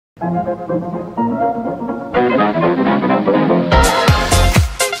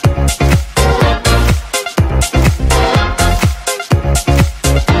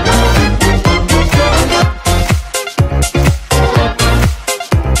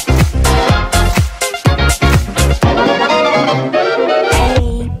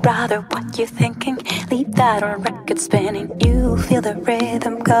What you thinking? Leave that on record spinning. You feel the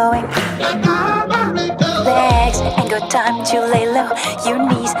rhythm going. Legs ain't got time to lay low. Your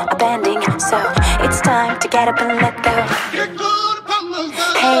knees are bending, so it's time to get up and let go.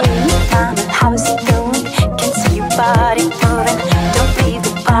 Hey, mama, how's it going? Can see your body moving. Don't leave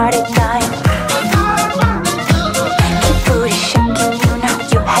the party dying. Keep booty shaking, you know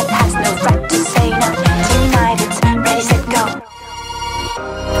your head has no right to say no. Tonight it's ready, set, go.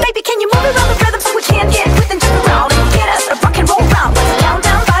 Baby, can you move around the rhythm so we can get with and jump around and get us a rock and roll round? Let's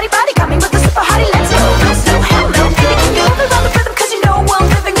countdown, body, body, coming with the super hotty. Let's go, no slow, hell no. Baby, can you move around the rhythm? Cause you know I'm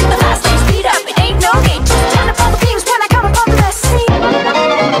living in the fast lane. Speed up, it ain't no gate. Just turn up all the beams when I come upon the scene.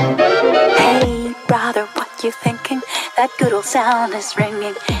 Hey, brother, what you thinking? That good old sound is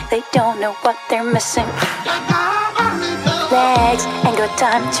ringing. They don't know what they're missing. Legs ain't got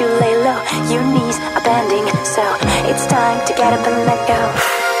time to lay low. Your knees are bending, so it's time to get up and let go.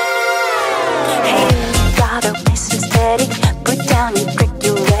 Hey, brother, listen steady. Put down your drink,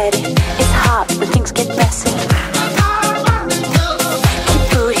 you ready. It's hot when things get messy. Keep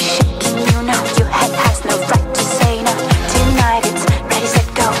booty shaking, you know your head has no right to say no. Tonight it's ready, set,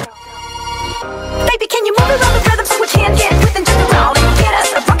 go. Baby, can you move around the rhythm so we can get with and jump around and get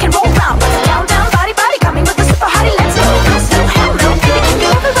us a rock and roll round? Let's countdown, body, body, coming with the super hotty. Let's go, no slow, hell no. Baby, can you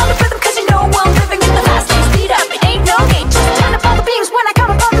move around the rhythm? Cause you know I'm living in the fast lane. Speed up, it ain't no gate. Just turn up all the beams when I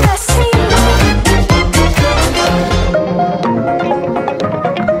come upon the scene.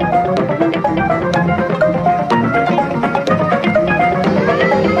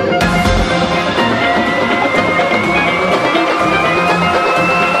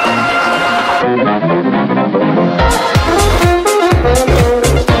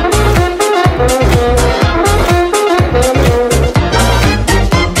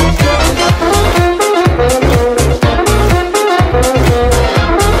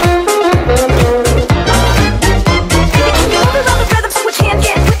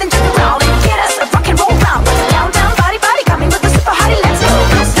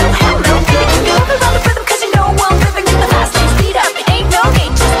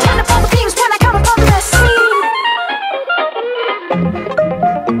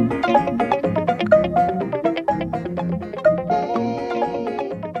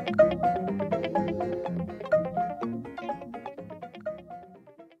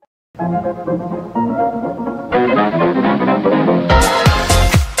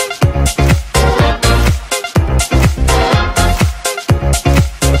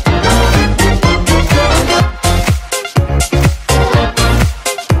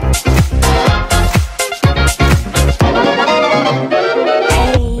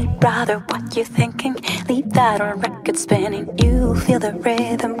 What you thinking? Leave that on record spinning. You feel the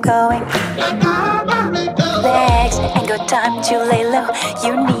rhythm going. Legs ain't got time to lay low.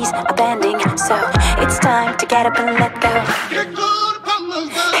 Your knees are bending, so it's time to get up and let go.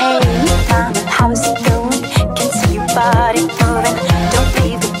 Hey, mama, how's it going? Can see your body moving. Don't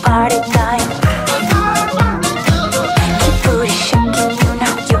leave the party dying. Keep booty shaking, you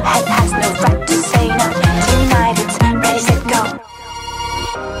know your head has no right to say no. Tonight it's ready, set, go.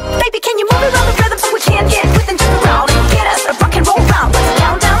 Baby, can you move around the rhythm so we can get with and jump around and get us a rock and roll round? Let's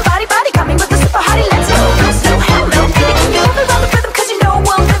countdown, body, body, coming with the super hotty. Let's go, no slow, hell no. Baby, can you move around the rhythm? Cause you know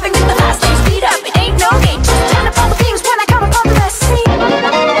I'm living in the fast lane. Speed up, it ain't no gate. Just turn up all the beams when I come upon the scene.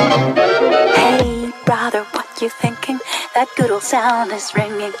 Hey, brother, what you thinking? That good old sound is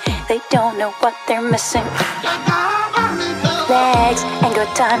ringing. They don't know what they're missing. Legs ain't got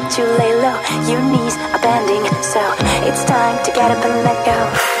time to lay low. Your knees are bending, so it's time to get up and let go.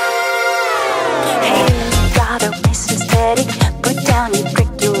 Hey, brother, listen steady. Put down your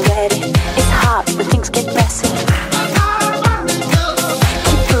drink, you ready. It's hot when things get messy.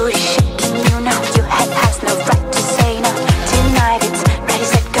 Keep booty shaking, you know your head has no right to say no. Tonight it's ready,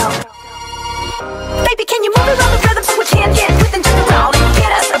 set, go. Baby, can you move around the rhythm so we can get with and jump around and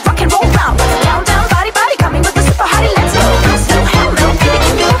get us a rock and roll round? Let's countdown, body, body, coming with the super hotty. Let's go, no slow, hell no. Baby,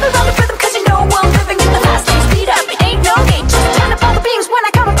 can you move around the rhythm? Cause you know I'm living in the fast lane. Speed up, it ain't no gate. Just turn up all the beams when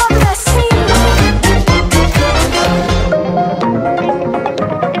I come upon the scene.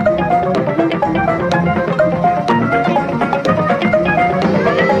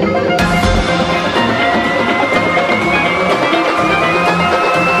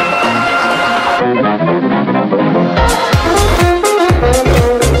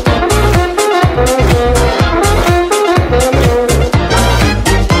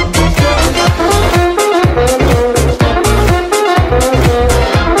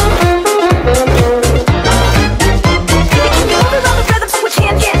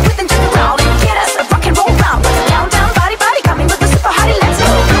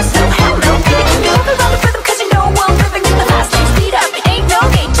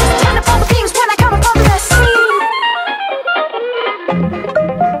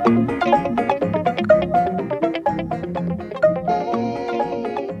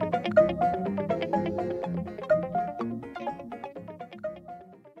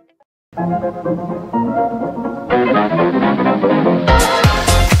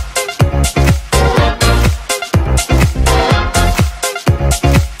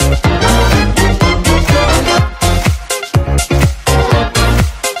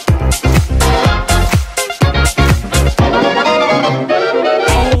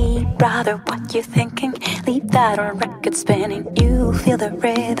 brother, what you thinking? Leave that on record spinning. You feel the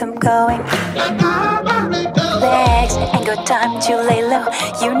rhythm going. Legs ain't got time to lay low.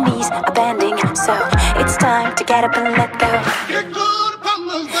 Your knees are bending, so it's time to get up and let go.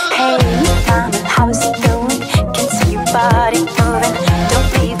 Hey, mama, how's it going? Can see your body moving. Don't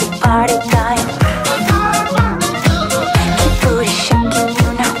leave the party dying. Keep booty shaking, you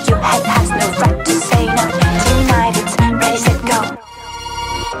know your head has no right to say no. Tonight it's ready, set, go.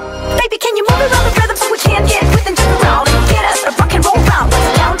 Baby, can you move around the rhythm so we can get with and jump around and get us a rock and roll round?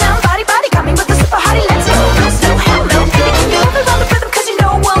 Down, down, body, body, coming with the super hotty, let's go. No, slow, hell no. Baby, can you move around the rhythm? Cause you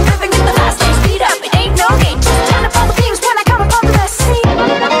know I'm living in the fast lane. Speed up, it ain't no game. Just turn up all the beams when I come upon the scene.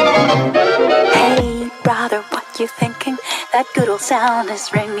 Hey, brother, what you thinking? That good old sound is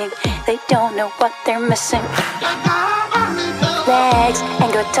ringing. They don't know what they're missing. Legs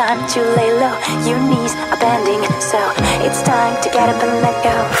ain't got time to lay low. Your knees are bending, so it's time to get up and let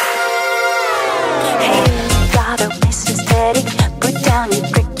go. Hey, brother, listen steady. Put down your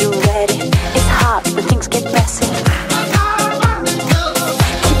brick, you ready. It's hot when things get messy.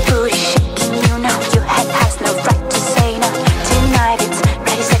 Keep booty shaking, you know your head has no right to say no. Tonight it's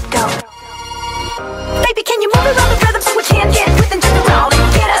ready, set, go. Baby, can you move around the rhythm so we can get with and jump around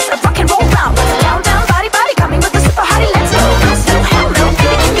and get us a rock and roll round? Down, down, body, body, coming with the super hotty, let's go. No, slow, hell no.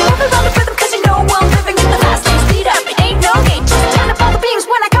 Baby, can you move around the rhythm? Cause you know I'm living in the fast lane. Speed up, it ain't no game. Just turn up all the beams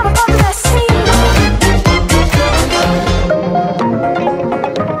when I come upon the scene.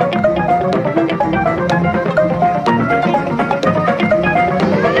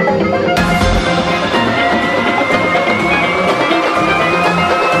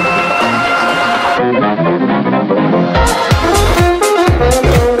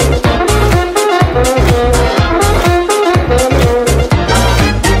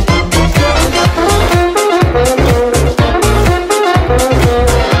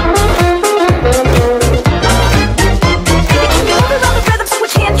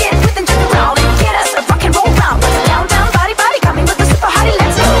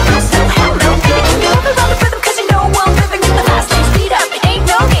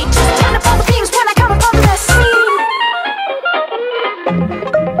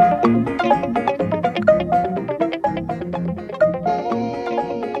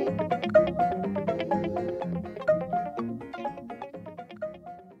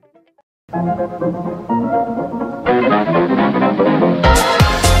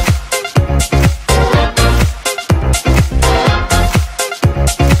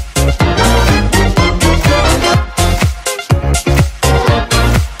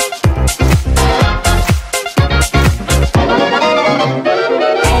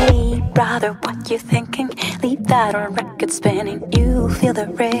 You thinking? Leave that on record spinning. You feel the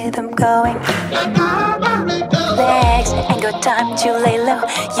rhythm going. Legs ain't got time to lay low.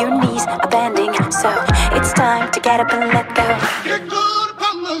 Your knees are bending, so it's time to get up and let go.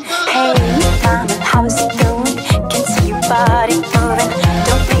 Hey, mama, how's it going? Can see your body moving.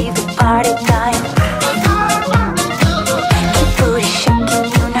 Don't leave the party dying. Keep booty shaking,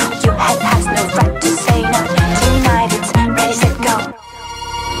 you know your head has no right to say no. Tonight it's ready, set, go.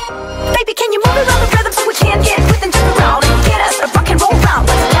 Baby, can you move around the rhythm so we can get with and jump around and get us a rock and roll round?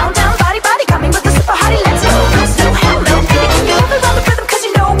 Down, down, body, body, coming with the super hotty, let's go. No, slow, hell no. Baby, can you move around the rhythm? Cause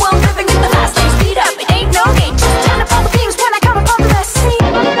you know I'm living in the fast lane. Speed up, it ain't no game. Just turn up all the beams when I come upon the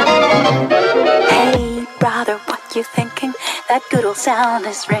scene. Hey, brother, what you thinking? That good old sound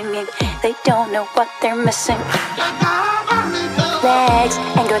is ringing. They don't know what they're missing. Legs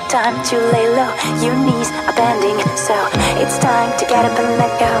ain't got time to lay low. Your knees are bending, so it's time to get up and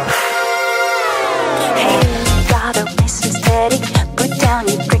let go. Hey, brother, listen steady. Put down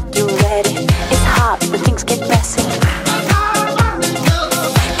your brick, you ready. It's hot when things get messy.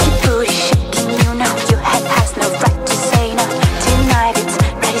 Keep booty shaking, you know your head has no right to say no. Tonight it's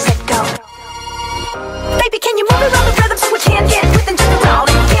ready, set, go. Baby, can you move around the rhythm so we can get with and jump around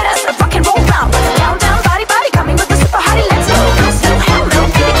and get us a rock and roll round? Down, down, body, body, coming with the super hotty, let's go. No, slow, hell no.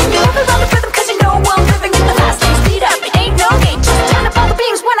 Baby, can you move around the rhythm? Cause you know I'm living in the fast lane. Speed up, it ain't no game. Just turn up all the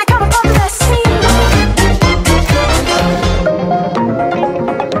beams when I come upon the scene.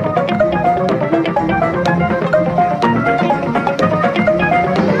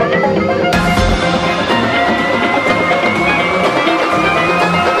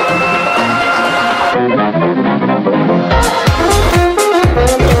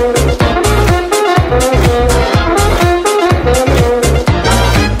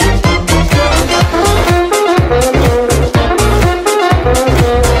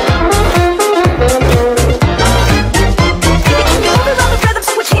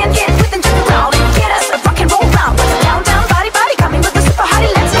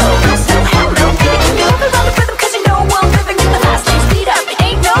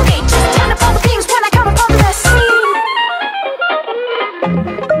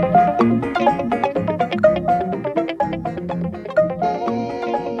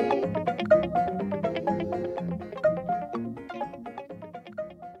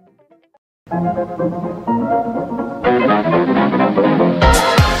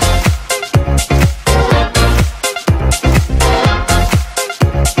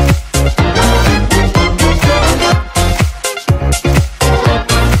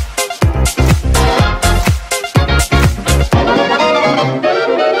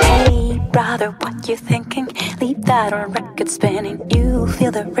 What you thinking? Leave that on record spinning. You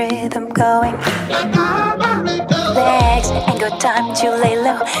feel the rhythm going. Legs ain't got time to lay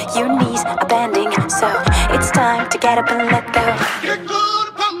low. Your knees are bending, so it's time to get up and let go.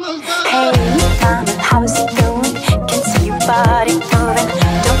 Hey, mama, how's it going? Can see your body moving.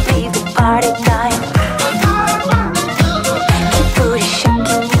 Don't leave the party dying. Keep booty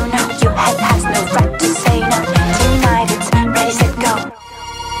shaking, you know your head has no right to say no. Tonight it's ready, set, go.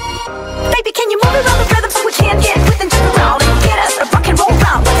 Baby, can you move around the rhythm so we can get with and jump around and get us a rock and roll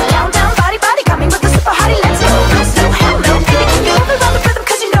round? Let's down, down, body, body, coming with the super hotty. Let's go, no slow, hell no. Baby, can you move around the rhythm?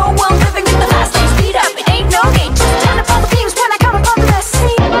 Cause you know I'm living in the fast lane. Speed up, it ain't no gate. Just turn up all the beams when I come upon the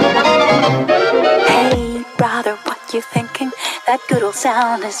scene. Hey, brother, what you thinking? That good old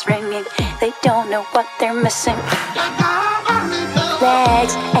sound is ringing. They don't know what they're missing.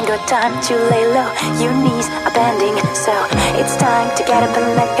 Legs ain't got time to lay low. Your knees are bending, so it's time to get up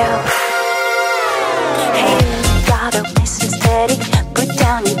and let go. Hey, brother, listen steady. Put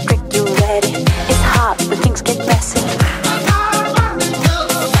down your brick, you ready. It's hot when things get messy.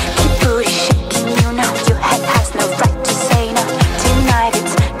 Keep booty shaking, you know your head has no right to say no. Tonight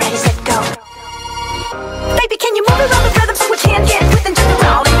it's ready, set, go. Baby, can you move around the rhythm so we can get with and jump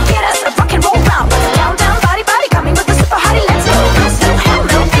around and get us a rock and roll round? Let's down, down, body, body, coming with the super hotty. Let's go, no slow, hell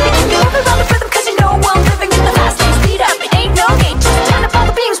no. Baby, can you move around the rhythm? Cause you know I'm living in the fast lane. Speed up, it ain't no gate. Just turn up all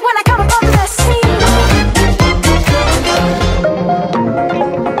the beams when I come upon the scene.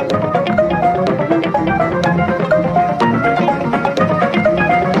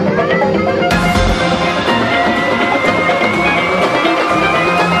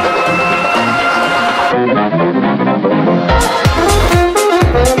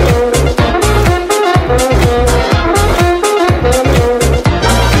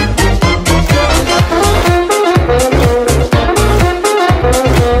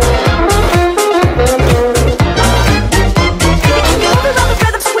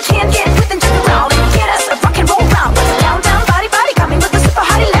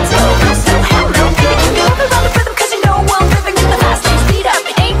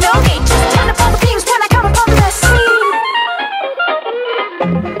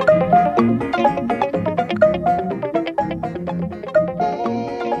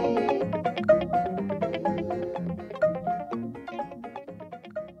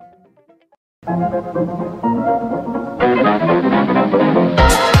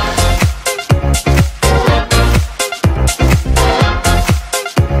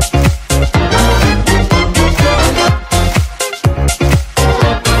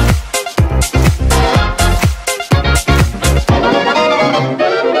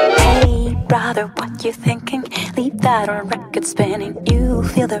 What you thinking? Leave that on record spinning. You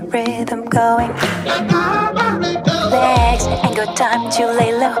feel the rhythm going. Legs ain't got time to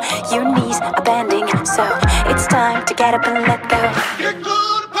lay low. Your knees are bending, so it's time to get up and let go.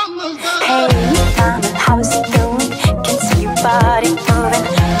 Hey, mama, how's it going? Can see your body moving.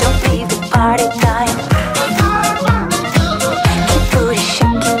 Don't leave the party dying. Keep booty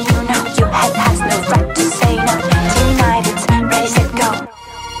shaking, you know your head has no right to say no. Tonight it's ready, set, go.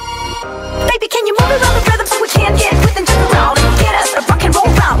 Baby, can you move around the rhythm so we can get with and jump around and get us a rock and roll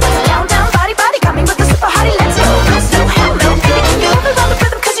round? Let's down, down, body, body, coming with the super hotty. Let's go, no slow, hell no. Baby, can you move around the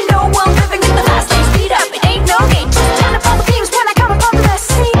rhythm? Cause you know I'm living in the fast lane. Speed up, it ain't no gate. Just turn up all the beams when I come upon the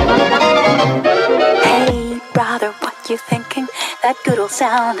scene. Hey, brother, what you thinking? That good old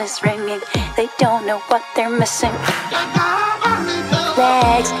sound is ringing. They don't know what they're missing.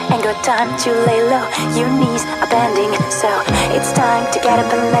 Legs ain't got time to lay low. Your knees are bending, so it's time to get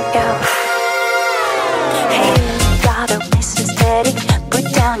up and let go. Hey, brother, listen steady. Put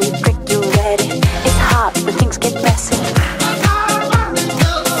down your brick, you ready. It's hot when things get messy.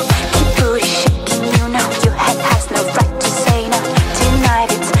 Keep booty shaking, you know your head has no right to say no.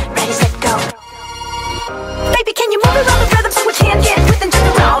 Tonight it's ready, set, go. Baby, can you move around the rhythm so we can get with and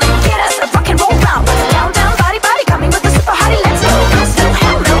jump around and get us a rock and roll round? Let's down, down, body, body, coming with the super hotty. Let's go, no slow,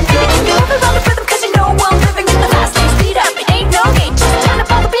 hell no. Baby, can you move around the rhythm? Cause you know I'm living in the fast lane. Speed up, it ain't no gate. Just turn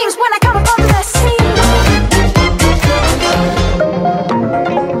up all the beams when I come upon the scene.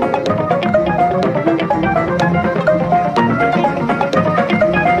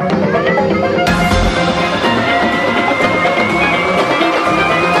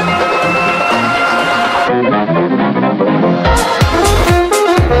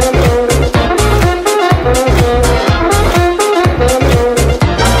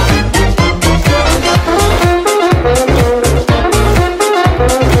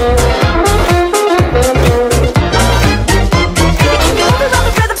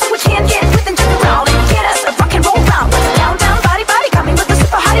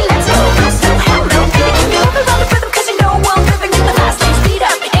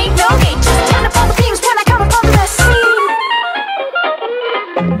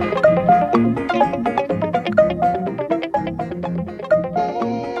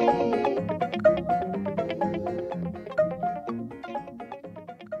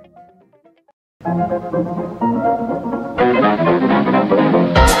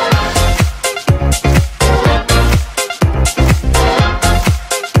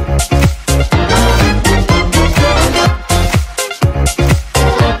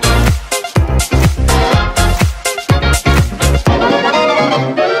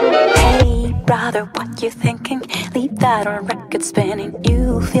 What you thinking? Leave that on record spinning.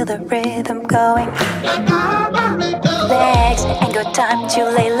 You feel the rhythm going. Legs ain't got time to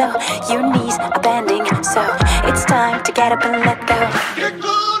lay low. Your knees are bending, so it's time to get up and let go.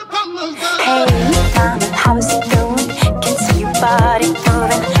 Hey, mama, how's it going? Can see your body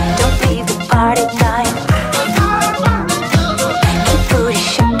moving. Don't leave the party dying. Keep booty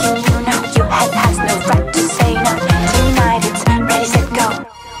shaking, you know your head has no right to say no. Tonight it's ready, set, go.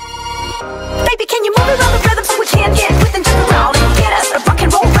 Baby, can you move around the rhythm so we can get with into the round and get us a rock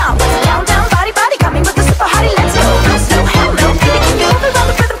and roll round? Let's down, down, body, body, coming with the super hotty. Let's go, no slow, hell no. Baby, can you move around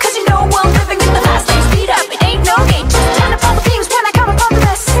the rhythm? Cause you know I'm living in the fast lane. Speed up, it ain't no game. Just turn up all the beams when I come upon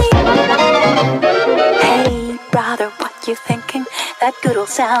the scene. Hey, brother, what you thinking? That good old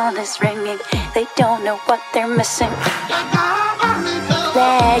sound is ringing. They don't know what they're missing.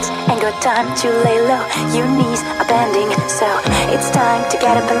 Legs ain't got time to lay low. Your knees are bending, so it's time to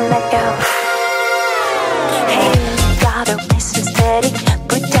get up and let go. Hey, brother, listen steady.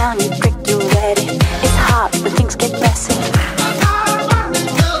 Put down your brick, you ready. It's hot when things get messy.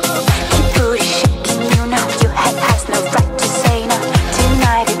 Keep booty shaking, you know your head has no right to say no.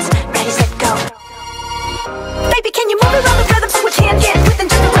 Tonight it's ready, set, go. Baby, can you move around the rhythm so we can get with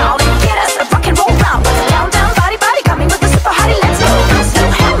into the round and get us a rock and roll round? Let's down, down, body, body, coming with the super hotty. Let's go, no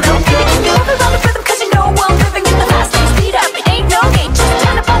slow, hell no. Baby, can you move around the rhythm? Cause you know I'm living in the fast lane. Speed up, it ain't no game. Just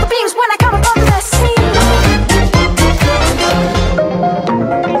turn up all the beams when I come upon the scene.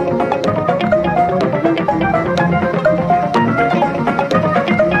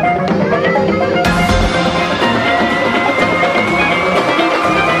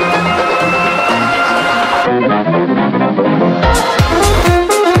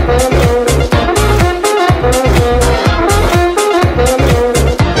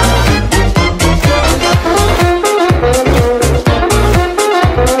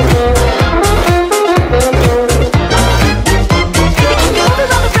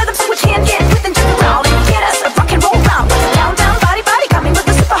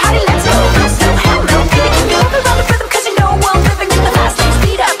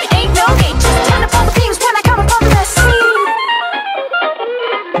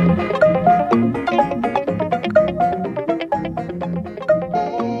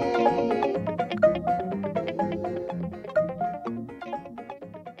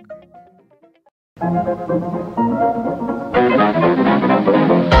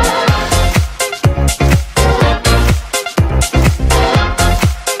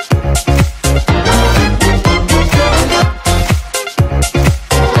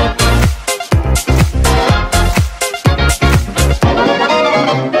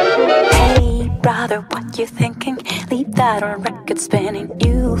 What you thinking? Leave that on record spinning.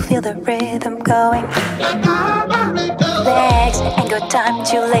 You feel the rhythm going. Legs ain't got time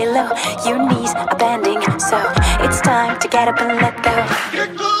to lay low. Your knees are bending, so it's time to get up and let go.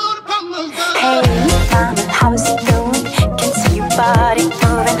 Hey, mama, how's it going? Can see your body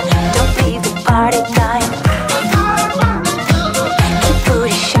moving. Don't leave the party dying. Keep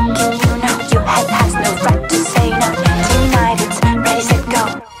booty shaking, you know your head has no right to say no. Tonight it's ready, set, go.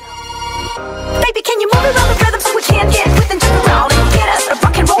 Baby, can you move around the rhythm so we can get with into the round and get us a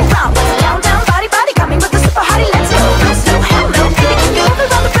rock and roll round? Let's down, down, body, body, coming with the super hotty. Let's go, no slow, hell no. Baby, can you move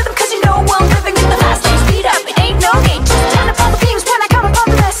around the rhythm? Cause you know I'm living in the fast lane. Speed up, it ain't no game. Just turn up all the beams when I come upon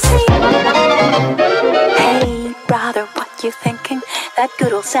the scene. Hey, brother, what you thinking? That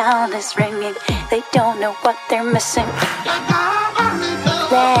good old sound is ringing. They don't know what they're missing.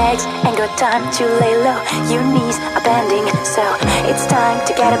 Legs ain't got time to lay low. Your knees are bending, so it's time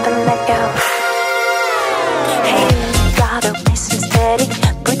to get up and let go. Hey, brother, listen steady.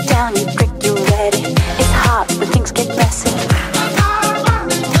 Put down your brick, you ready. It's hot when things get messy.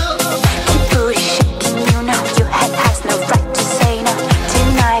 Keep booty shaking, you know your head has no right to say no.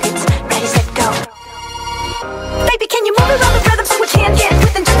 Tonight it's ready, set, go. Baby, can you move around the rhythm so we can get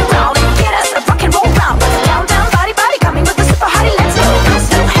with into the round and get us a rock and roll round? Let's down, down, body, body, coming with the super hotty. Let's go, no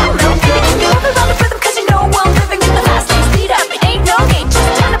slow, hell no. Baby, can you move around the rhythm? Cause you know I'm living in the fast lane. Speed up, it ain't no game. Just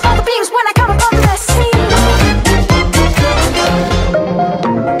turn up all the beams when I come upon the scene.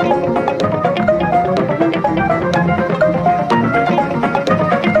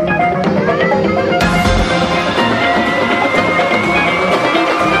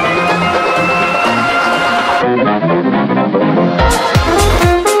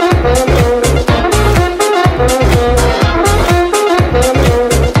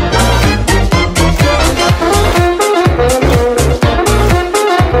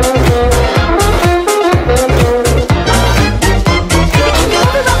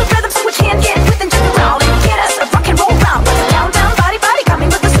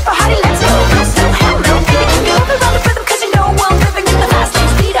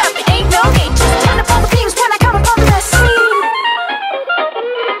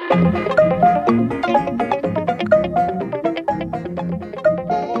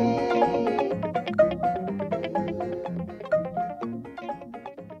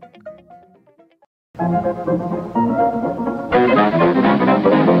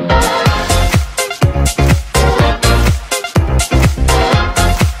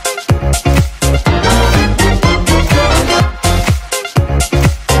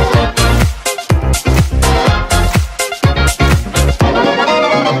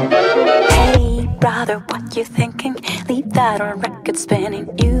 You thinking? Leave that on record spinning.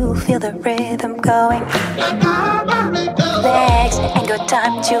 You feel the rhythm going. Legs ain't got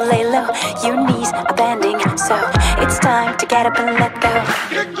time to lay low. Your knees are bending, so it's time to get up and let go.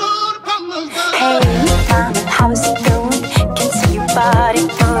 Hey, mama, how's it going? Can see your body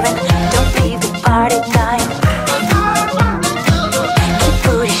moving. Don't leave the party dying. Keep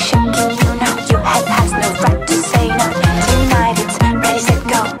booty shaking, you know your head has no right to say no. Tonight it's ready, set,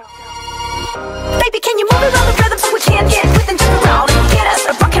 go. Baby, can you move around the rhythm so we can get within to the round and get us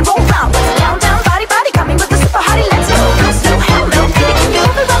a rock and roll round? Let's down, down, body, body, coming with the super hotty. Let's go, no, so hell no. Baby, can you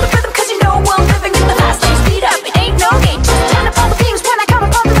move around the rhythm? Cause you know I'm living in the fast lane. Speed up, it ain't no game. Just turn up all the beams when I come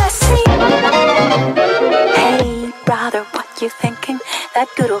up on the scene. Hey, brother, what you thinking? That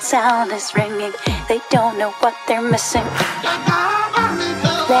good old sound is ringing. They don't know what they're missing.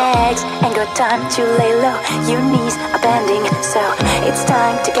 Legs ain't got time to lay low. Your knees are bending, so it's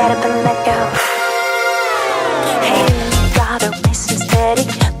time to get up and let go. Hey, brother, listen steady.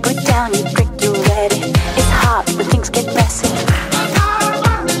 Put down your drink, you ready. It's hot when things get messy.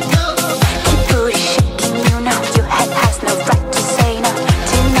 Keep booty shaking, you know your head has no right to say no.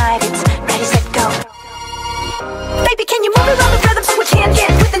 Tonight it's ready, set, go. Baby, can you move around the rhythm so we can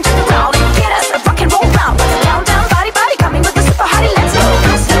get within to the round and get us a rock and roll round? Let's down, down, body, body, coming with the super hotty. Let's go,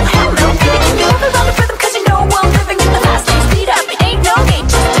 no, so hell no. Baby, can you move around the rhythm? Cause you know I'm living in the fast lane. Speed up, it ain't no game.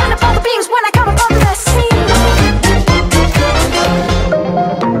 Just turn up all the beams when I come up on the scene.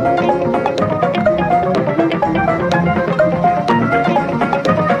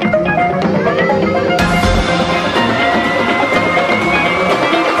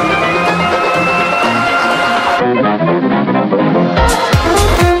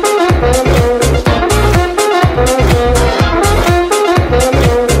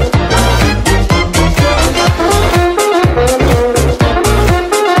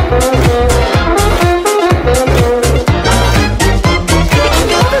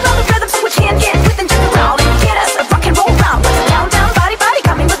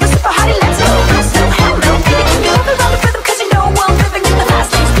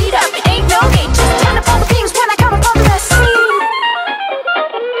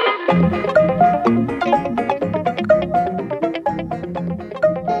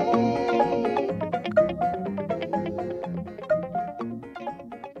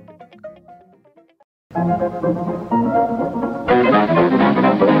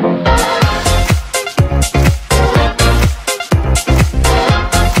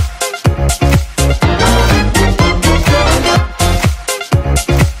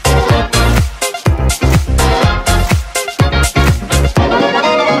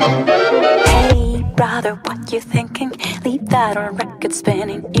 You thinking? Leave that on record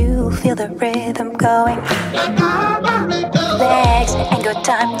spinning. You feel the rhythm going. Legs ain't got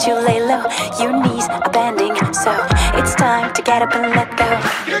time to lay low. Your knees are bending, so it's time to get up and let go.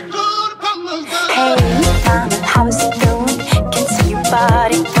 Hey, mama, how's it going? Can see your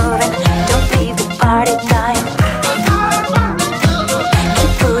body moving. Don't leave the party dying.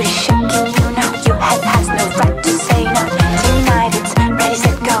 Keep booty shaking, you know your head has no right to say no. Tonight it's ready,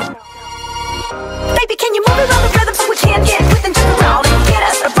 set, go. Baby, can you move around the rhythm so we can get within to the round and get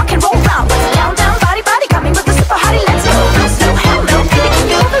us a rock and roll round? Let's down, down, body, body, coming with the super hotty. Let's go, no, so hell no. Baby, can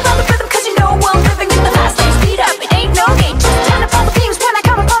you move around the rhythm? Cause you know I'm living in the fast lane. Speed up, it ain't no game. Just turn up all the beams when I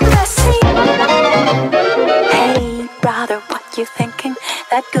come up on the scene. Hey, brother, what you thinking?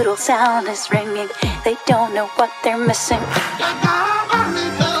 That good old sound is ringing. They don't know what they're missing.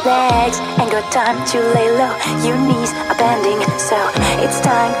 Legs ain't got time to lay low. Your knees are bending, so it's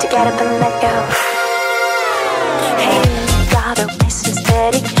time to get up and let go. Hey, brother, listen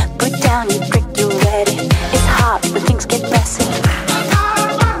steady. Put down your drink, you ready. It's hot when things get messy.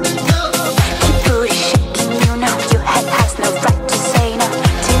 Keep booty shaking, you know your head has no right to say no.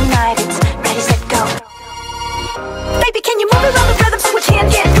 Tonight it's ready, set, go. Baby, can you move around the rhythm so we can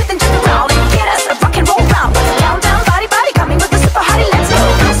get within to the round and get us a rock and roll round? Let's down, down, body, body, coming with the super hotty. Let's go,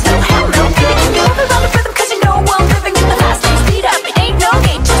 no, so hell no. Baby, can you move around the rhythm? Cause you know I'm living in the fast lane. Speed up, it ain't no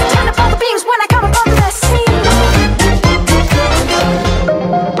game. Just turn up all the beams when I come up on the scene.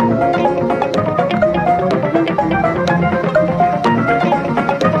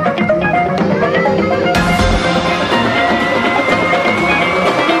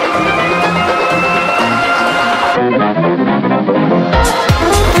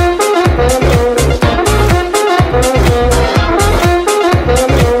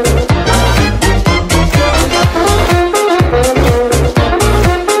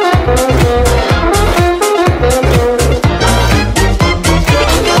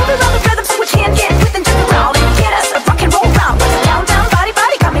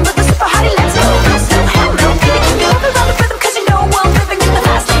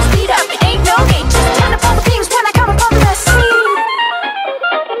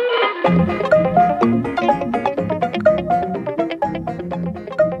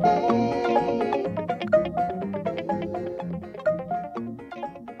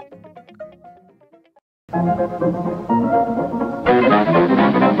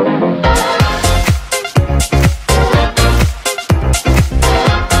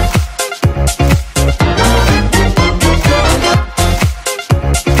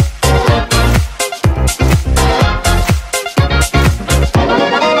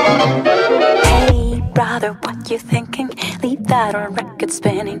 You thinking? Leave that on record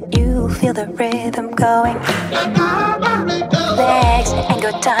spinning. You feel the rhythm going. Legs ain't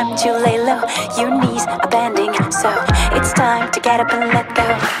got time to lay low. Your knees are bending, so it's time to get up and let go.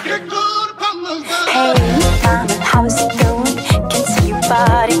 Hey, mama, how's it going? Can see your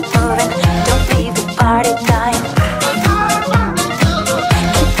body moving. Don't leave the party dying.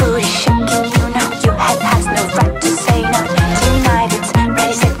 Keep booty shaking, you know your head has no right to say no. Tonight it's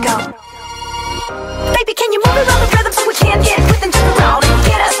ready, set, go. Baby, can you move around the rhythm so we can get with and jump around and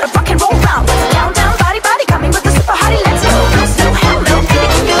get us a rock and roll round? Let's countdown, body, body, coming with the super hotty. Let's go, no slow, hell no. Baby,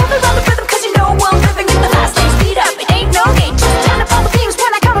 can you move around the rhythm? Cause you know I'm living in the fast lane. Speed up, it ain't no game. Just turn up all the beams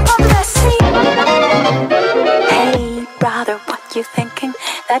when I come upon the scene. Hey, brother, what you thinking?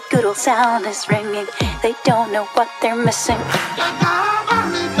 That good old sound is ringing. They don't know what they're missing.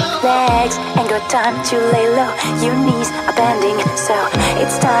 Legs ain't got time to lay low. Your knees are bending, so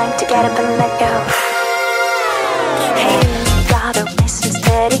it's time to get up and let go. Hey, brother, listen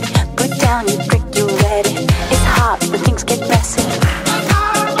steady. Put down your drink, you ready. It's hot when things get messy.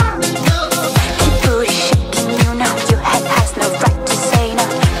 Keep booty shaking, you know your head has no right to say no.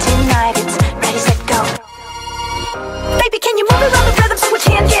 Tonight it's ready, set, go. Baby, can you move around the rhythm so we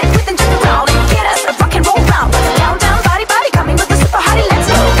can get with and jump around and get us a rock and roll round? Let's countdown, body, body, coming with the super hotty. Let's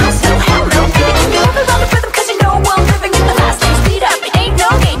go, no slow, hell no. Baby, can you move around the rhythm? Cause you know I'm living in the fast lane. Speed up, it ain't no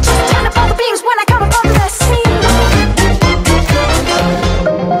game. Just turn up all the beams when I come upon the scene.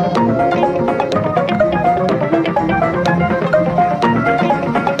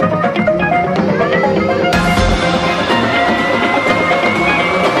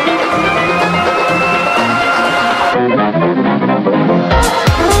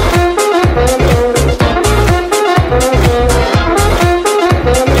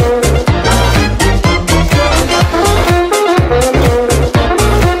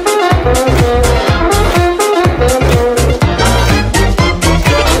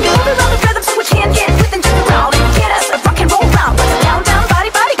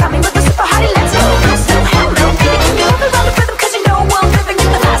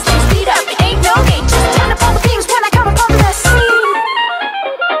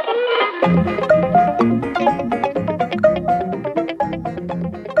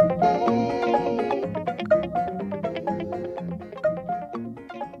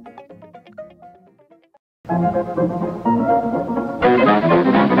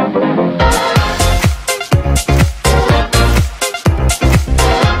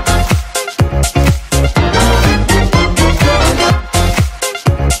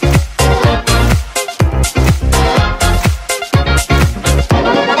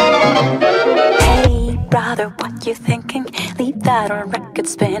 What you thinking? Leave that on record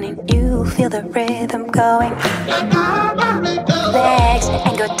spinning. You feel the rhythm going. Legs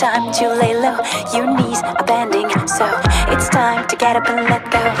ain't got time to lay low. Your knees are bending, so it's time to get up and let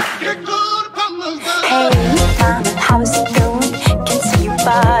go. Hey, mama, how's it going? Can see your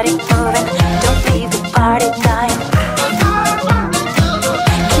body moving. Don't leave the party dying.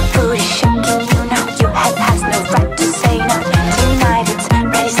 Keep booty shaking, you know your head has no right to say no. Tonight it's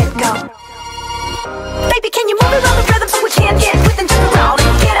ready, set, go. Baby, can you move around the rhythm so we can get with and jump around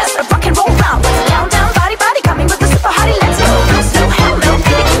and get us a rock and roll round? Let's countdown, body, body, coming with the super hotty. Let's go, no slow, hell no.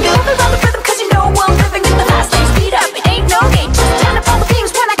 Baby, can you move around the rhythm? Cause you know I'm living in the fast lane. Speed up, it ain't no game. Just turn up all the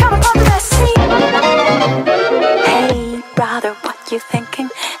beams when I come upon the scene. Hey, brother, what you thinking?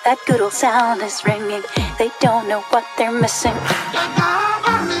 That good old sound is ringing. They don't know what they're missing.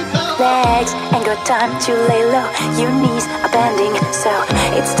 Legs ain't got time to lay low. Your knees are bending, so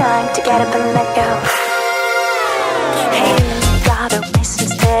it's time to get up and let go. Hey, brother, listen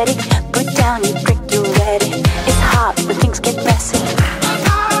steady. Put down your drink, you ready. It's hot when things get messy.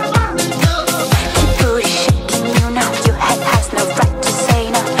 Keep booty shaking, you know your head has no right to say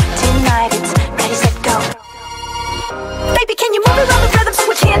no. Tonight it's ready, set, go. Baby, can you move around the rhythm so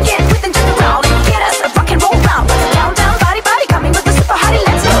we can get with and jump around and get us a rock and roll round? Let's countdown, body, body, coming with the super hotty.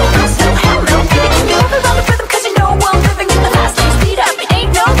 Let's go, no slow, hell no. Baby, can you move around the rhythm? Cause you know I'm living in the fast lane. Speed up, it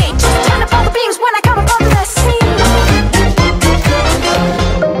ain't no game. Just turn up all the beams when I come upon the scene.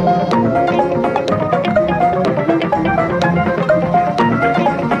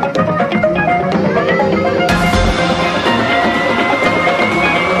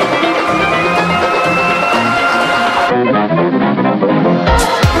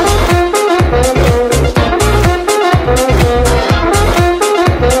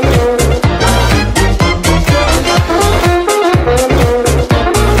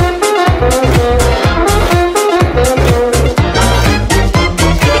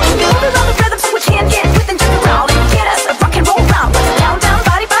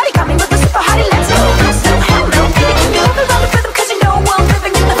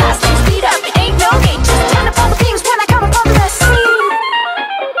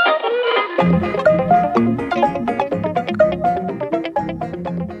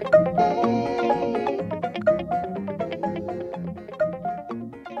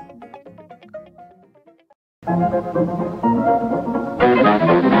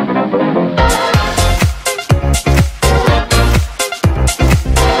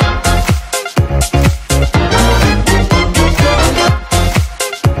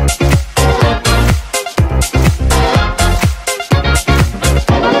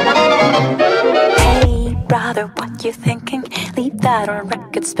 You thinking? Leave that on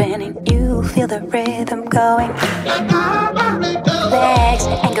record spinning. You feel the rhythm going. Legs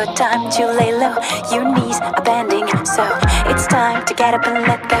ain't got time to lay low. Your knees are bending, so it's time to get up and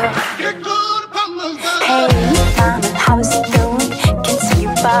let go. Hey, mama, how's it going? Can see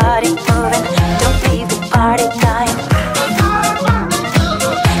your body moving. Don't leave the party dying.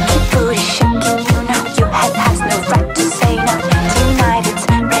 Keep booty shaking, you know your head has no right to say no. Tonight it's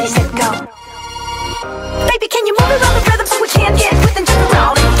ready, set, go. Baby, can you move around the rhythm so we can get with and jump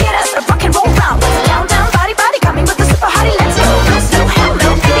around and get us a rock and roll round? Let's countdown, body, body, coming with the super hotty. Let's go, no slow, hell no.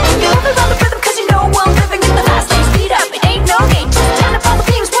 Baby, can you move around the rhythm? Cause you know we're living in the fast lane. Speed up, it ain't no game. Just turn up all the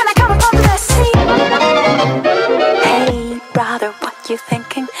beams when I come upon the scene. Hey, brother, what you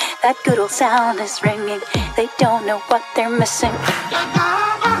thinking? That good old sound is ringing. They don't know what they're missing.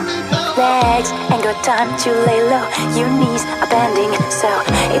 Legs ain't got time to lay low. Your knees are bending, so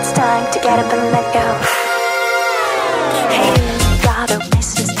it's time to get up and let go. Hey, brother,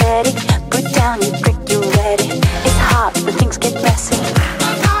 missin steady. Put down your brick, you ready. It's hot when things get messy.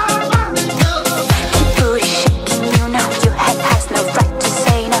 Keep booty shaking, you know your head has no right to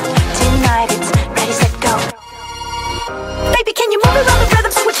say no. Tonight it's ready, set, go. Baby, can you move around the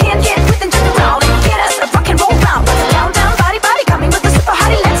rhythm so we can get with and jump around and get us a rock and roll round? Let's countdown, body, body, coming with the super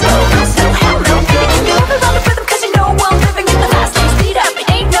hotty. Let's go, no slow, hell no. Baby, can you move around the rhythm? Cause you know we're living in the fast lane. Speed up, it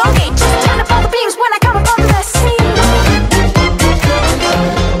ain't no game. Just turn up all the beams when I come upon the scene.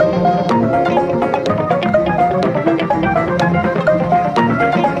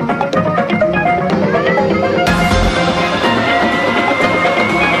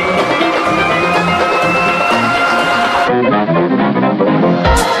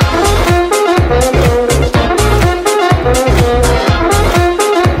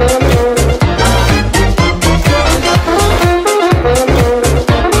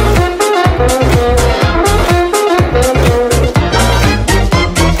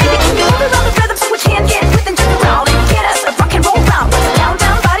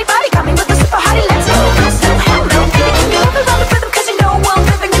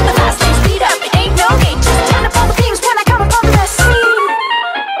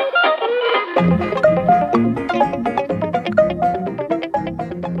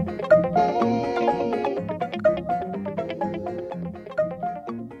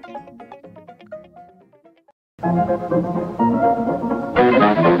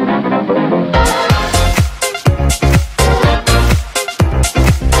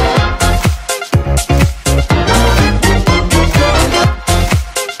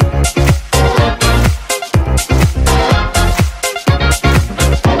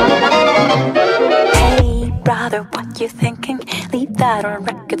 You thinking? Leave that on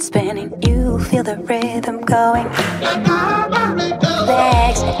record spinning. You feel the rhythm going.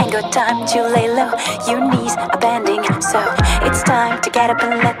 Legs ain't got time to lay low. Your knees are bending, so it's time to get up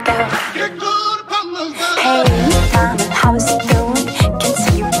and let go. Hey, mama, how's it going? Can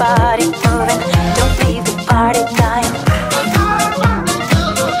see your body moving. Don't leave the party dying.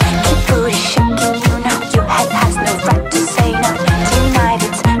 Keep booty shaking, you know your head has no right to say no. Tonight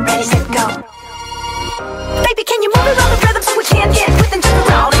it's ready, set, go. Baby, can you move around the rhythm so we can get with and jump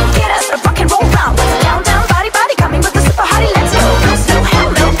around and get us a rock and roll round? Let's countdown, body, body, coming with the super hotty. Let's go, no slow,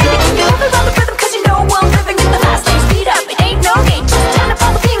 hell no. Baby, can you move around the rhythm? Cause you know we're living in the fast lane. Speed up, it ain't no game. Just turn up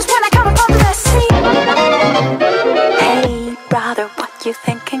all the beams when I come upon the scene. Hey, brother, what you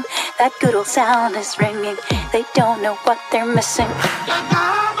thinking? That good old sound is ringing. They don't know what they're missing.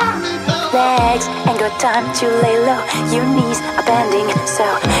 Legs ain't got time to lay low. Your knees are bending, so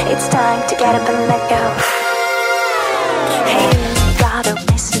it's time to get up and let go. Hey, brother,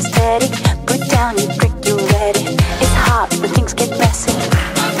 missin steady. Put down your brick, you ready. It's hot when things get messy.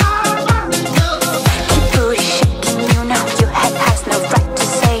 Keep booty shaking, you know your head has no right to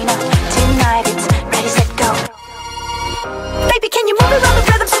say no. Tonight it's ready, set, go. Baby, can you move around the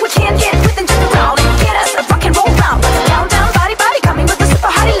rhythm so we can get with and jump around and get us a rock and roll round? Let's countdown, body, body, coming with the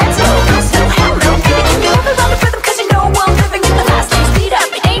super hotty. Let's go, no slow, hell no. Baby, can you move around the rhythm? Cause you know we're living in the fast lane. Speed up,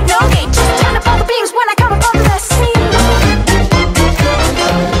 it ain't no game. Just turn up all the beams when I come upon the scene.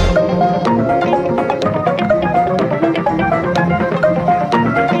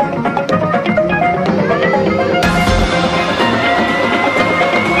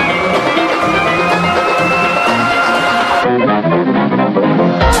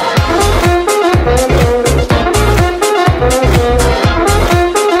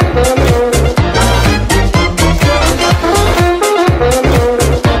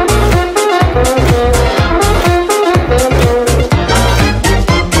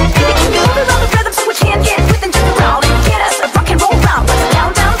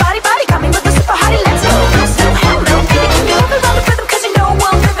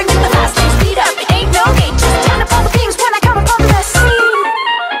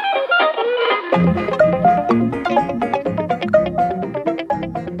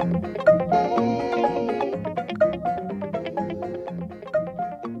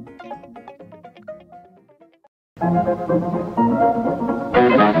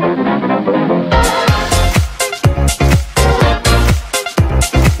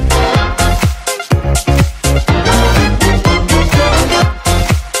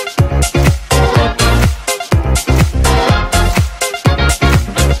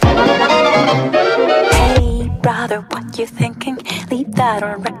 brother, what you thinking? Leave that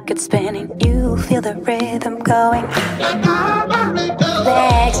on record spinning. You feel the rhythm going.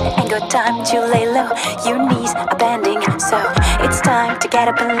 Legs ain't got time to lay low. Your knees are bending, so it's time to get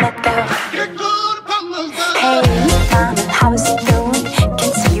up and let go. Hey, mama, how's it going?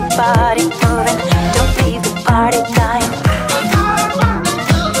 Can see your body moving. Don't leave the party dying.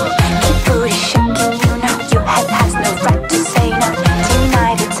 Keep booty shaking, you know your head has no right to say no.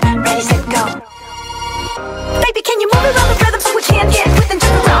 Tonight it's ready, set, go. Baby, can you move around the rhythm so we can get within to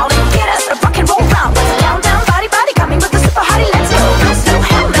the round and get us a rock and roll round? Let's down, down, body, body, coming with the super hotty. Let's go, no slow,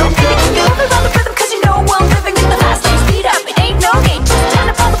 hell no. Baby, can you move around the rhythm? Cause you know I'm living in the fast lane. Speed up, it ain't no game. Just turn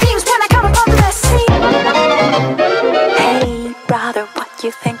up all the beams when I come upon the scene. Hey, brother, what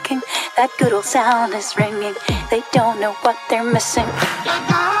you thinking? That good old sound is ringing. They don't know what they're missing.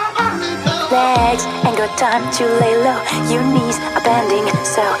 Legs ain't got time to lay low. Your knees are bending,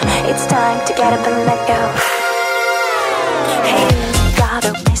 so it's time to get up and let go. Hey,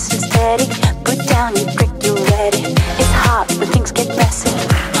 brother, listen steady. Put down your brick, you ready. It's hot when things get messy.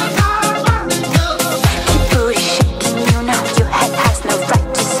 Keep booty shaking, you know your head has no right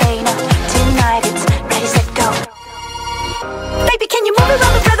to say no. Tonight it's ready, set, go. Baby, can you move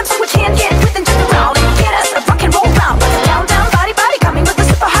around the rhythm so we can get within to the round and get us a rock and roll round? Let's down, down, body, body, coming with the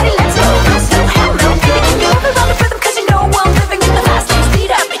super hotty. Let's go, no slow, hell no. Baby, can you move around the rhythm? Cause you know I'm living in the fast lane.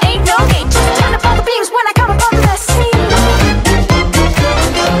 Speed up, it ain't no game. Just turn up all the beams when I come upon the scene.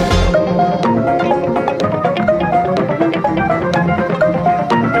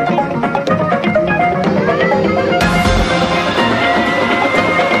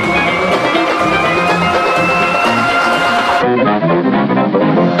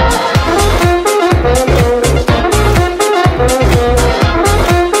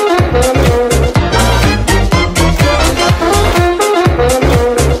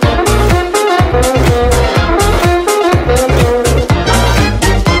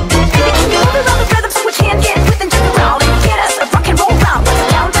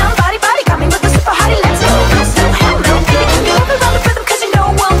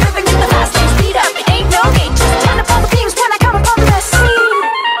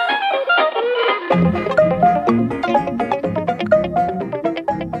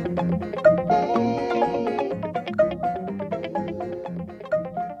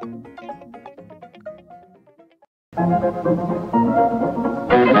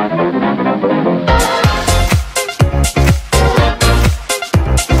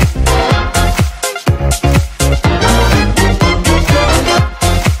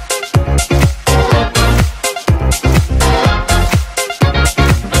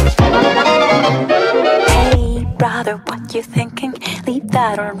 You thinking? Leave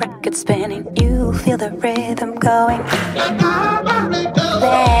that on record spinning. You feel the rhythm going.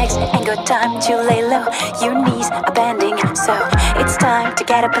 Legs ain't got time to lay low. Your knees are bending, so it's time to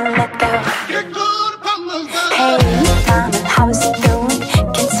get up and let go. Hey, mama, how's it going?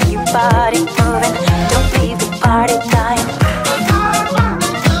 Can see your body moving. Don't leave the party dying.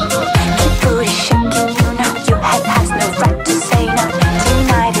 Keep booty shaking, you know your head has no right to say no.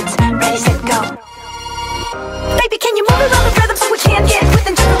 Tonight it's ready, set, go. Baby, can you move around the rhythm so we can get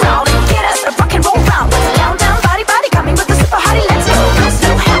within to the round and get us a rock and roll round? Let's down, down, body, body, coming with the super hotty. Let's go, no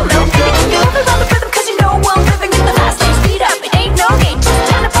slow, hell no. Baby, can you move around the rhythm? Cause you know I'm living in the fast lane. Speed up, it ain't no game. Just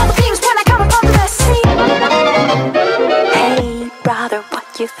turn up all the beams when I come upon the scene. Hey, brother, what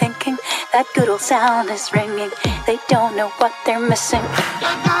you thinking? That good old sound is ringing. They don't know what they're missing.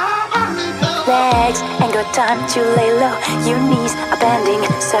 Legs ain't got time to lay low. Your knees are bending,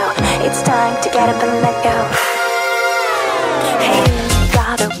 so it's time to get up and let go. Hey,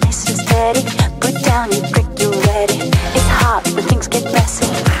 brother, listen steady. Put down your brick, you ready. It's hot when things get messy.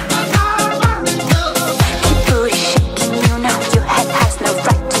 Keep booty shaking, you know your head has no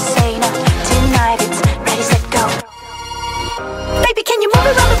right to say no. Tonight it's ready, set, go. Baby, can you move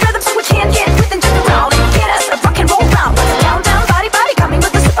around the rhythm so we can get within to the round and get us a rock and roll round? Let's down, down, body, body, coming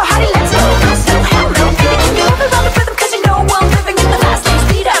with the super hotty. Let's go, no slow, hell no. Baby, can you move around the rhythm? Cause you know I'm living in the fast lane.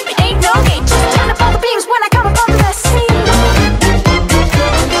 Speed up, it ain't no game. Just turn up all the beams when I come upon the scene.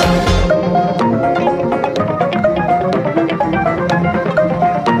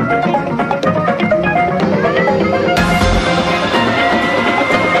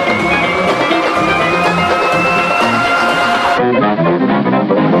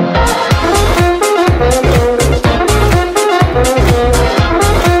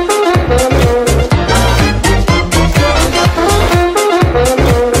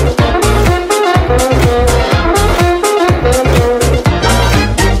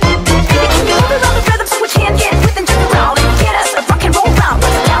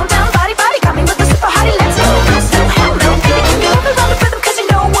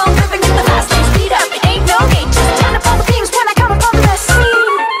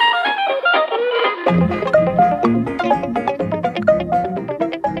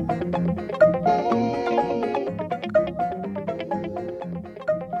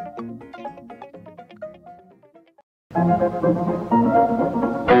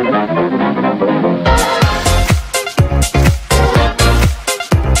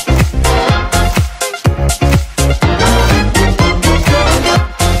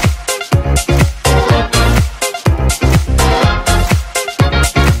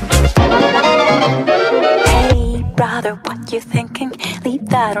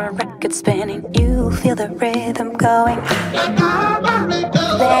 that on record spinning. You feel the rhythm going.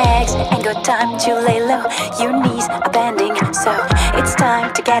 Legs ain't got time to lay low. Your knees are bending, so it's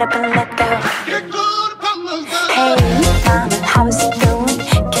time to get up and let go. Hey, mama, how's it going?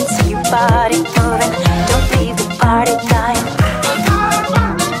 Can see your body moving. Don't leave the party dying.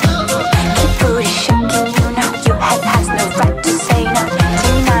 Keep booty shaking, you know your head has no right to say no.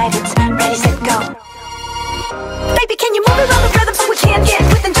 Tonight it's ready, set, go. Baby, can you move around the rhythm so we can get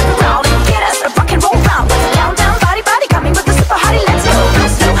with into the round and get us a rock and roll round? Down, down, body, body, coming with the super hotty. Let's go. No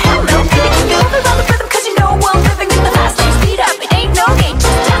slow, hell no. Baby, can you move around the rhythm? Cause you know we're living in the fast lane. Speed up, it ain't no game.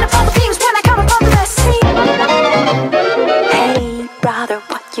 Just turn up all the beams when I come upon the scene. Hey, brother,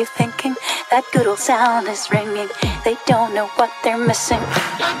 what you thinking? That good old sound is ringing. They don't know what they're missing.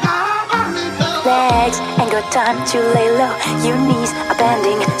 Legs ain't got time to lay low. Your knees are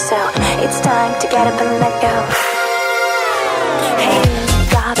bending, so it's time to get up and let go. Hey,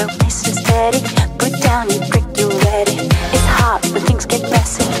 brother, listen steady. Put down your brick, you ready. It's hot when things get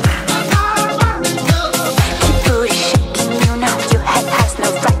messy. Keep booty shaking, you know your head has no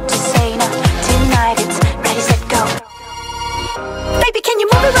right to say no. Tonight it's ready, set, go. Baby, can you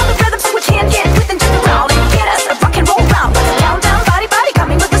move around the rhythm so we can get with into the round and get us a rock and roll round? Down, down, body, body,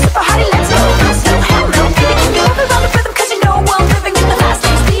 coming with the super hotty. Let's go. No slow, hell no. Baby, can you move around the rhythm? Cause you know we're living in the fast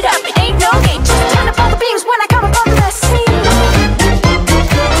lane. Speed up, it ain't no game. Just turn up all the beams when I come upon the scene.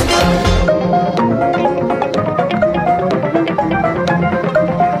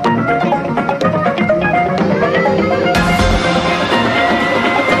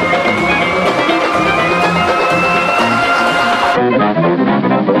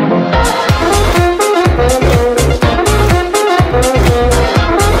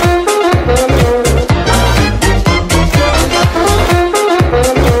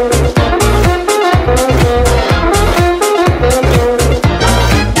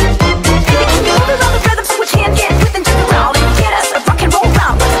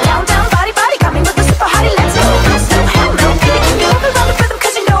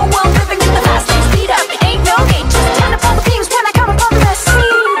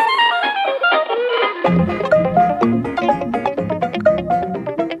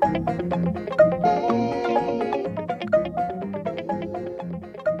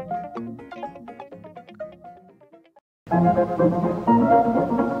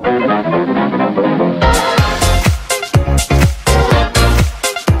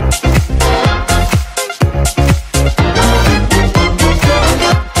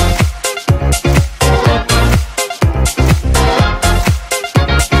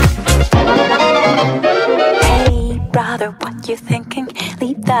 What you thinking?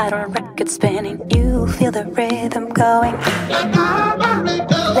 Leave that on record spinning. You feel the rhythm going.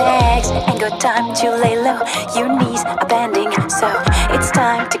 Legs ain't got time to lay low. Your knees are bending, so it's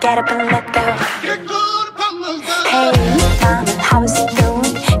time to get up and let go. Hey, mama, how's it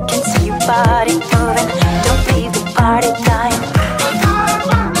going? Can see your body moving. Don't leave the party dying.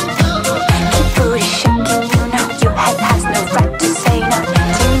 Keep booty shaking, you know your head has no right to say no.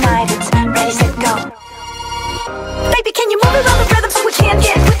 Tonight it's ready, set, go. Baby, can you move around the rhythm so we can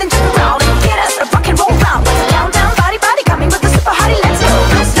get with into the round and get us a rock and roll round? Down, down, body, body, coming with the super hotty. Let's go.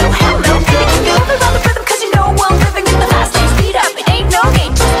 No slow, hell no. Baby, can you move around the rhythm? Cause you know we're living in the fast lane. Speed up, it ain't no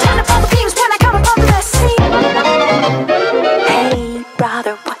game. Just turn up all the beams when I come upon the scene. Hey,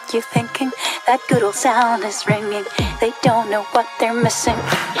 brother, what you thinking? That good old sound is ringing. They don't know what they're missing.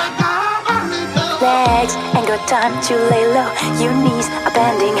 Legs ain't got time to lay low. Your knees are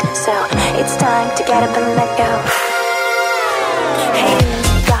bending, so it's time to get up and let go. Hey,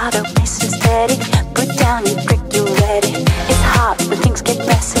 brother, listen steady. Put down your brick, you ready. It's hot when things get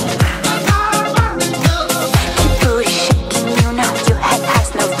messy. Keep booty shaking, you know your head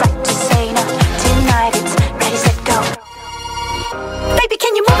has no right to say no. Tonight it's ready, set, go. Baby,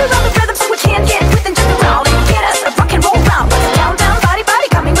 can you move around the rhythm so we can get with into the round and get us a rock and roll round? Down, down, body, body,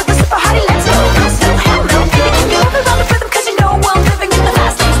 coming with the super hotty. Let's go. No slow, hell no. Baby, can you move around the rhythm? Cause you know we're living in the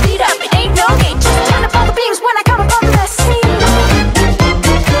fast lane. Speed up, it ain't no game. Just turn up all the beams when I come upon the scene.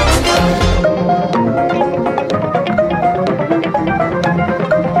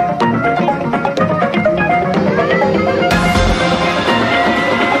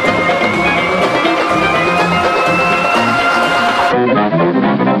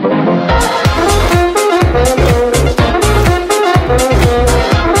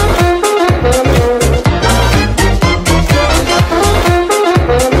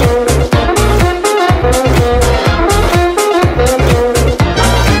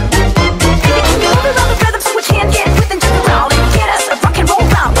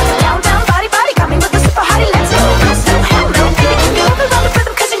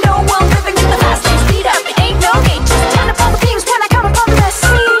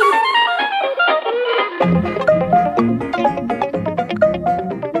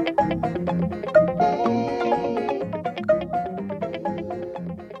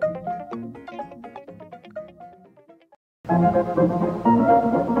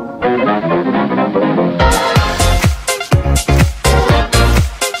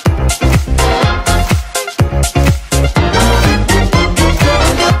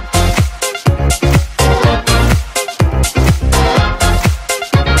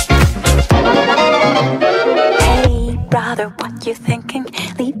 What you thinking?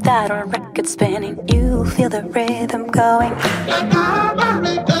 Leave that on record spinning. You feel the rhythm going.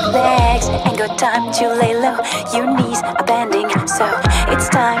 Legs ain't got time to lay low. Your knees are bending, so it's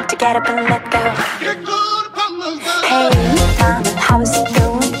time to get up and let go. Hey, mama, how's it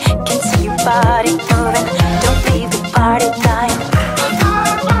going? Can see your body moving. Don't leave the party dying.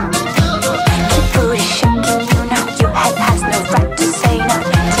 Keep booty shaking, you know your head has no right to say no.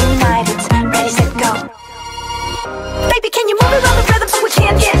 Tonight it's ready, set, go. Baby, can you move around the rhythm so we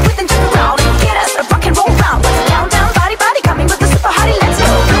can get within to the round and get us a rock and roll round? Let's countdown, body, coming with the super hotty. Let's go,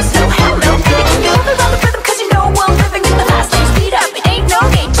 no slow, hell no. Baby, can you move around the rhythm? Cause you know I'm living in the fast lane. Speed up, it ain't no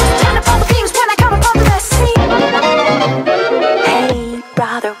game. Just turn up all the beams when I come up on the scene. Hey,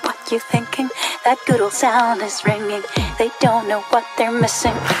 brother, what you thinking? That good old sound is ringing. They don't know what they're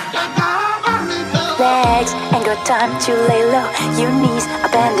missing. Legs ain't got time to lay low. Your knees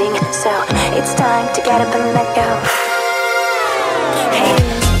are bending, so it's time to get up and let go. Hey,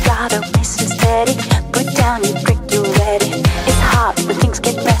 brother, listen steady. Put down your brick, you ready. It's hot when things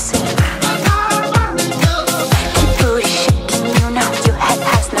get messy. Keep booty shaking, you know your head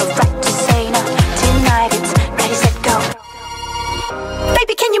has no right to say no. Tonight it's ready, set, go.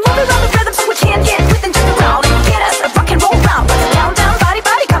 Baby, can you move around the rhythm so we can get within to the round and get us a rock and roll round? Let's countdown, body,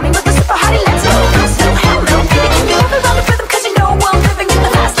 coming with the super hotty. Let's go, no slow, hell no. Baby, can you move around the rhythm? Cause you know I'm living in the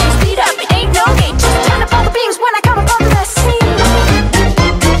fast lane. Speed up, it ain't no game. Just turn up all the beams when I come up on the scene.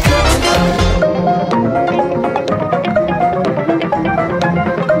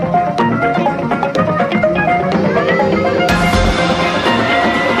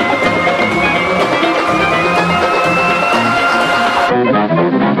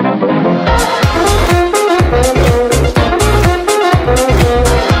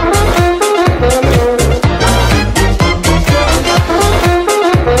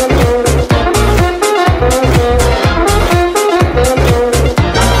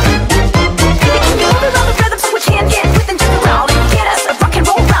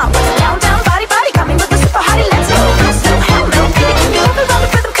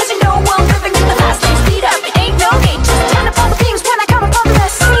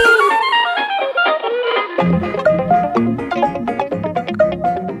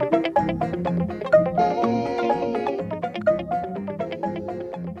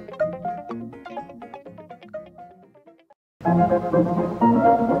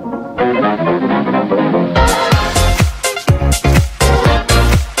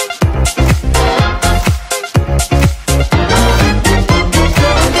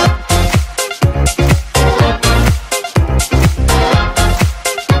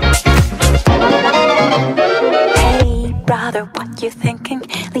 What you thinking?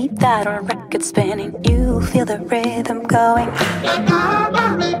 Leave that on record spinning. You feel the rhythm going.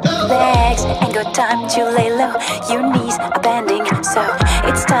 Legs ain't got time to lay low. Your knees are bending, so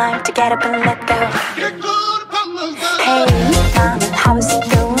it's time to get up and let go. Hey, mama, how's it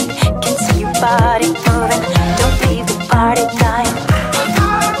going? Can see your body moving. Don't leave the party dying.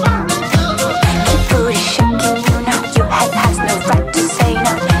 Keep booty shaking, you know your head has no right to say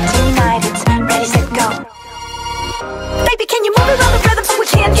no. Tonight it's ready, set, go. Baby, can you move around the rhythm so we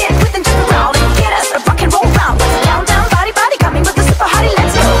can get within to the round and get us a rock and roll round? Let's countdown, body, coming with the super hotty.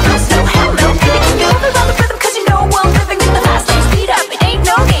 Let's go, no slow, hell no. Baby, can you move around the rhythm? Cause you know I'm living in the fast lane. Speed up, it ain't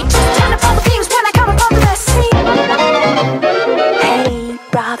no game. Just turn up all the beams when I come up on the scene. Hey,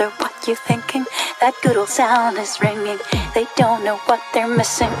 brother, what you thinking? That good old sound is ringing. They don't know what they're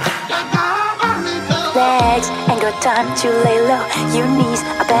missing. Legs ain't got time to lay low. Your knees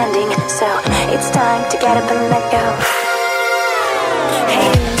are bending, so it's time to get up and let go.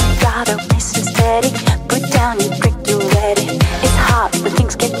 Hey, brother, listen steady. Put down your brick, you ready. It's hot when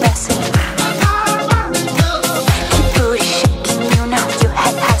things get messy. Keep booty shaking, you know your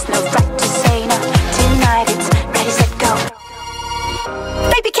head has no right to say no. Tonight it's ready, set, go.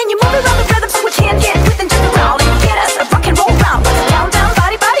 Baby, can you move around the rhythm so we can get within to the round and get us a rock and roll round? Let's countdown,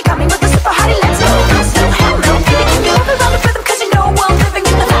 body, coming with the super hotty. Let's go, no slow, hell no. Baby, can you move around the rhythm? Cause you know I'm living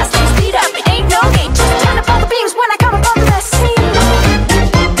in the fast lane. Speed up, it ain't no game. Just turn up all the beams when I come up on the scene.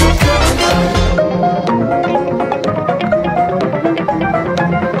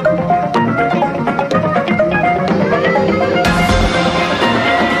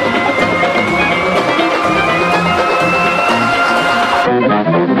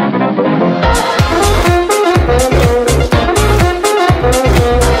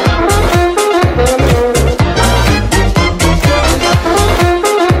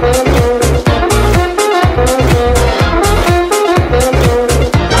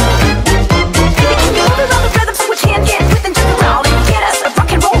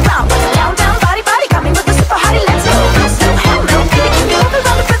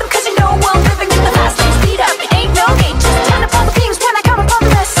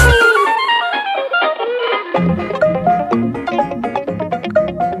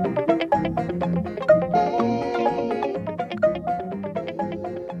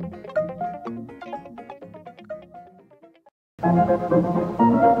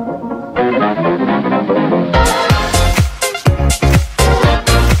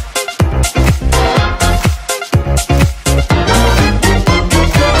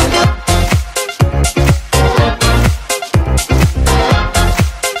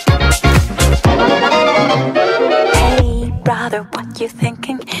 Brother, what you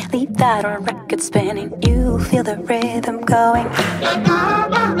thinking? Leave that on record spinning. You feel the rhythm going.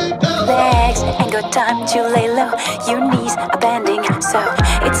 Legs ain't got time to lay low. Your knees are bending, so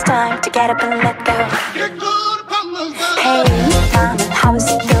it's time to get up and let go. Hey, mama, how's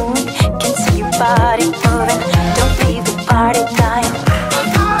it going? Can see your body moving. Don't leave the party dying.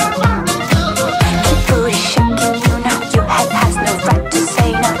 Keep booty shaking, you know your head has no right to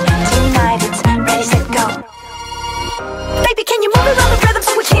say no. Tonight it's ready, set, go. Baby, can you move around the rhythm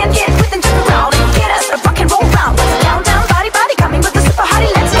so we can get with and jump around and get us a rock and roll round? Let's countdown, body, body, coming with the super hotty.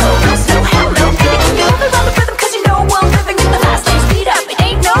 Let's go, go slow, hell no. Baby, can you move around the rhythm? Cause you know we're living in the fast lane. Speed up, it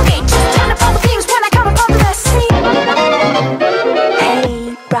ain't no game. Just turn up all the beams when I come upon the scene.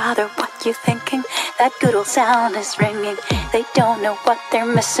 Hey, brother, what you thinking? That good old sound is ringing. They don't know what they're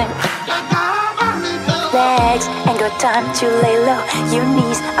missing. Legs ain't got time to lay low. Your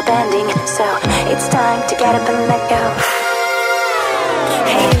knees are bending, so it's time to get up and let go.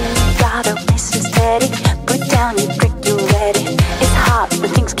 Hey, brother, listen steady. Put down your brick, you ready. It's hot when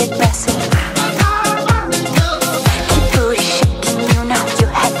things get messy. Keep booty shaking, you know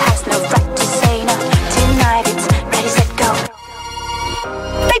your head has no right to say no. Tonight it's ready, set, go.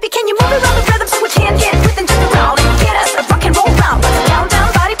 Baby, can you move around the rhythm so we can get with and jump around and get us a rock and roll round? Let's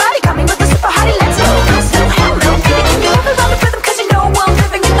countdown, body, body, coming with the super hotty. Let's go, go slow, hell no. Baby, can you move around the rhythm? Cause you know we're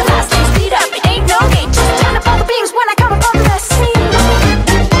living in the fast lane. Speed up, it ain't no game. Just turn up all the beams when I come upon the scene.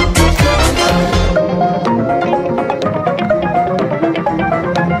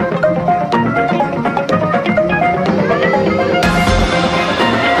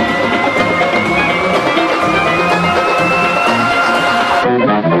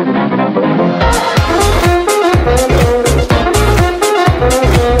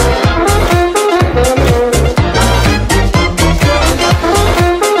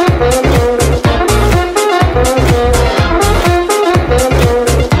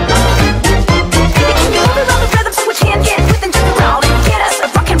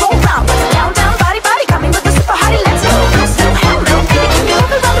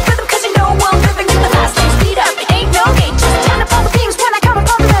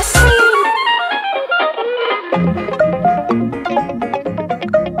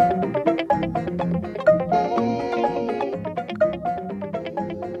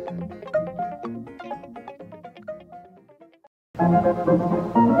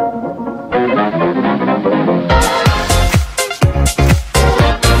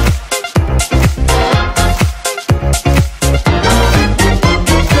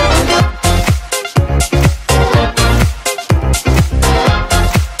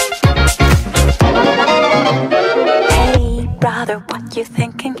 What you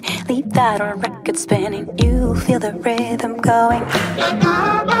thinking? Leave that on record spinning. You feel the rhythm going.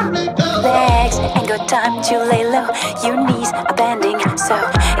 Legs ain't got time to lay low. Your knees are bending, so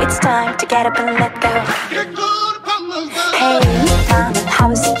it's time to get up and let go. Hey, mama,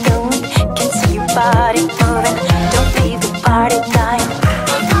 how's it going? Can see your body moving. Don't leave the party dying.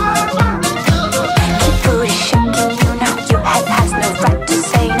 Keep booty shaking, you know your head has no right to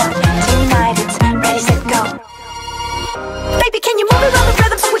say no. Tonight it's ready, set, go. Baby, can you move around the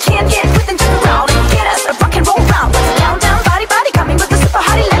rhythm so we can get with and jump around and get us a rock and roll round? Let's countdown, body, body, coming with the super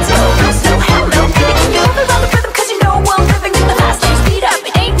hotty. Let's go, go slow, hell no. Baby, can you move around the rhythm? Cause you know we're living in the fast lane. Speed up,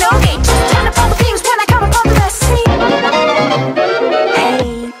 it ain't no game. Just turn up all the beams when I come upon the scene.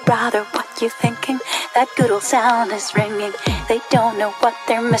 Hey, brother, what you thinking? That good old sound is ringing. They don't know what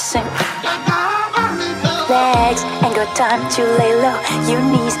they're missing. Legs ain't got time to lay low. Your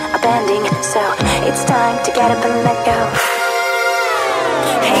knees are bending, so it's time to get up and let go.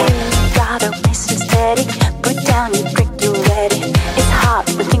 Hey, brother, listen steady. Put down your brick, you ready. It's hot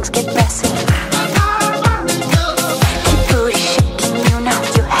when things get messy.